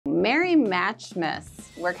Merry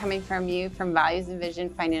Matchmas. We're coming from you from Values and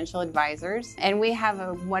Vision Financial Advisors, and we have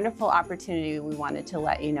a wonderful opportunity we wanted to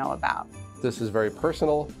let you know about. This is very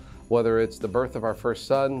personal, whether it's the birth of our first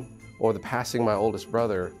son or the passing of my oldest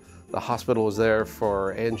brother. The hospital was there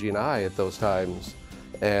for Angie and I at those times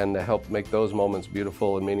and helped make those moments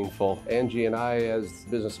beautiful and meaningful. Angie and I, as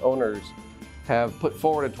business owners, have put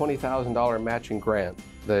forward a $20,000 matching grant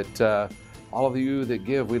that all of you that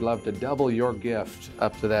give, we'd love to double your gift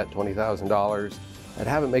up to that $20,000 and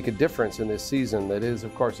have it make a difference in this season. That is,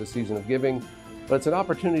 of course, a season of giving, but it's an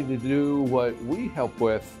opportunity to do what we help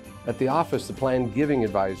with at the office, the Planned Giving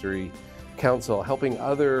Advisory Council, helping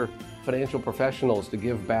other financial professionals to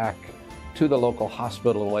give back to the local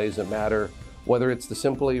hospital in ways that matter, whether it's the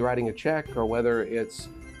simply writing a check or whether it's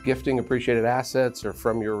gifting appreciated assets or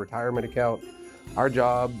from your retirement account. Our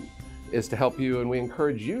job is to help you, and we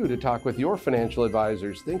encourage you to talk with your financial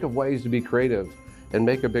advisors. Think of ways to be creative and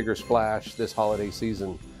make a bigger splash this holiday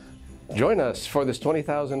season. Join us for this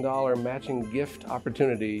 $20,000 matching gift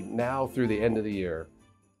opportunity now through the end of the year.